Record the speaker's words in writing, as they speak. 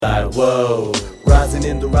Whoa. Rising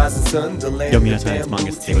in the rising sun, the land Yo, minasan, it's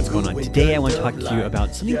Mangas. Today, what's going on? Today, I want to talk to you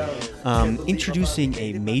about something, introducing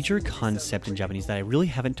a major concept in Japanese that I really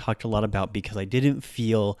haven't talked a lot about because I didn't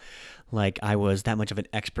feel like I was that much of an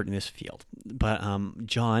expert in this field. But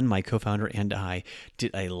John, my co-founder, and I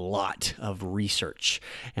did a lot of research,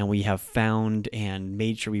 and we have found and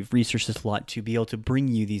made sure we've researched this a lot to be able to bring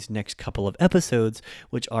you these next couple of episodes,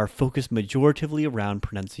 which are focused majoritively around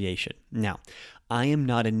pronunciation. Now, I am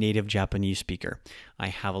not a native Japanese speaker. I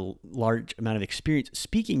have a large amount of experience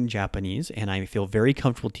speaking Japanese, and I feel very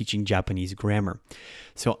comfortable teaching Japanese grammar.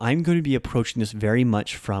 So I'm going to be approaching this very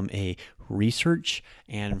much from a research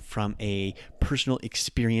and from a personal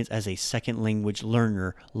experience as a second language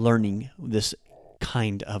learner learning this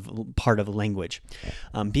kind of part of the language.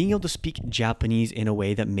 Being able to speak Japanese in a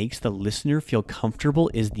way that makes the listener feel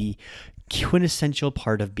comfortable is the quintessential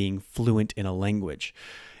part of being fluent in a language.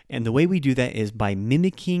 And the way we do that is by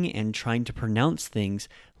mimicking and trying to pronounce things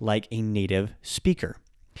like a native speaker.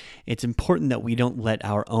 It's important that we don't let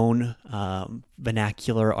our own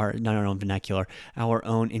vernacular, or not our own vernacular, our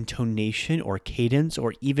own intonation or cadence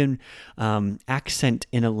or even accent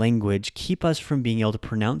in a language keep us from being able to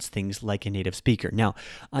pronounce things like a native speaker. Now,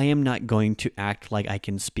 I am not going to act like I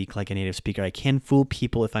can speak like a native speaker. I can fool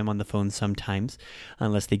people if I'm on the phone sometimes,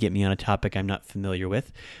 unless they get me on a topic I'm not familiar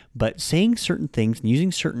with. But saying certain things and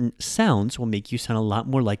using certain sounds will make you sound a lot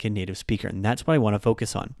more like a native speaker, and that's what I want to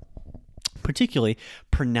focus on. Particularly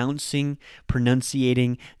pronunciating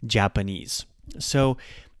Japanese. So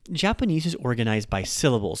Japanese is organized by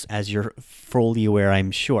syllables, as you're fully aware, I'm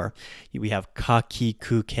sure. We have ka, ki,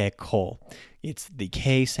 ku, ke, ko. It's the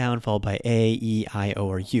K sound followed by A, E, I, O,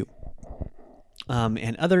 or U.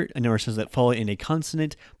 And other sounds that follow in a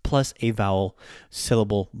consonant plus a vowel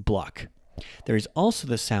syllable block. There is also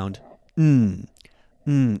the sound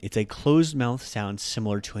It's a closed mouth sound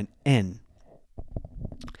similar to an N.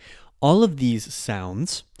 All of these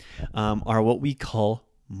sounds are what we call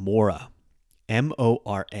mora,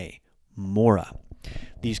 M-O-R-A, mora.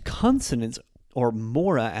 These consonants, or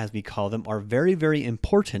mora as we call them, are very, very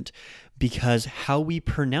important because how we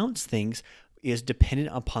pronounce things is dependent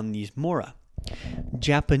upon these mora.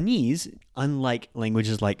 Japanese, unlike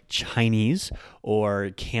languages like Chinese or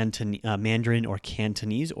Mandarin or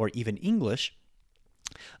Cantonese or even English,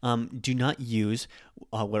 do not use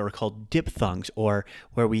what are called diphthongs, or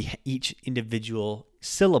where each individual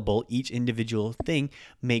syllable, each individual thing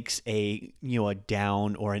makes a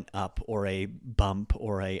down or an up or a bump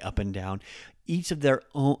or a up and down. Each of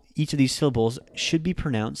these syllables should be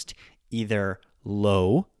pronounced either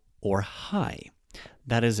low or high.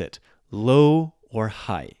 That is it, low or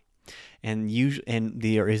high. And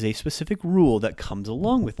there is a specific rule that comes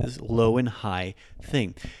along with this low and high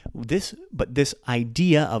thing. This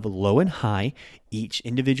idea of low and high, each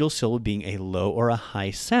individual syllable being a low or a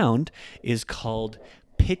high sound, is called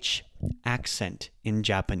pitch accent in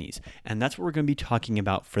Japanese. And that's what we're going to be talking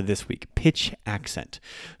about for this week, pitch accent.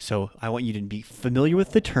 So I want you to be familiar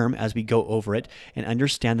with the term as we go over it and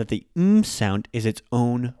understand that the sound is its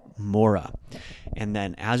own mora. And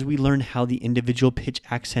then as we learn how the individual pitch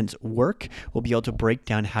accents work, we'll be able to break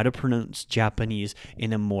down how to pronounce Japanese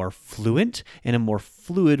in a more fluent and a more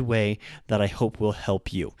fluid way that I hope will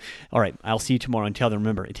help you. All right, I'll see you tomorrow. Until then,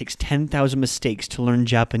 remember, it takes 10,000 mistakes to learn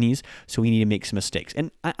Japanese, so we need to make some mistakes.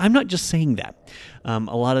 And I'm not just saying that. A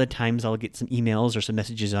lot of the times I'll get some emails or some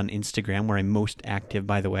messages on Instagram, where I'm most active,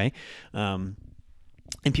 by the way. And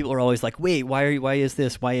people are always like, wait, why is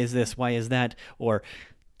this? Why is this? Why is that? Or,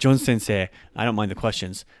 John Sensei, I don't mind the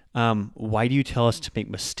questions. Why do you tell us to make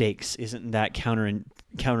mistakes? Isn't that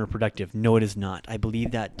counterproductive? No, it is not. I believe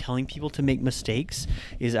that telling people to make mistakes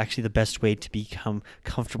is actually the best way to become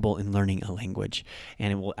comfortable in learning a language,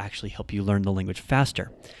 and it will actually help you learn the language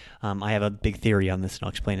faster. I have a big theory on this, and I'll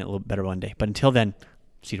explain it a little better one day. But until then,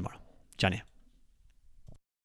 see you tomorrow. Jane.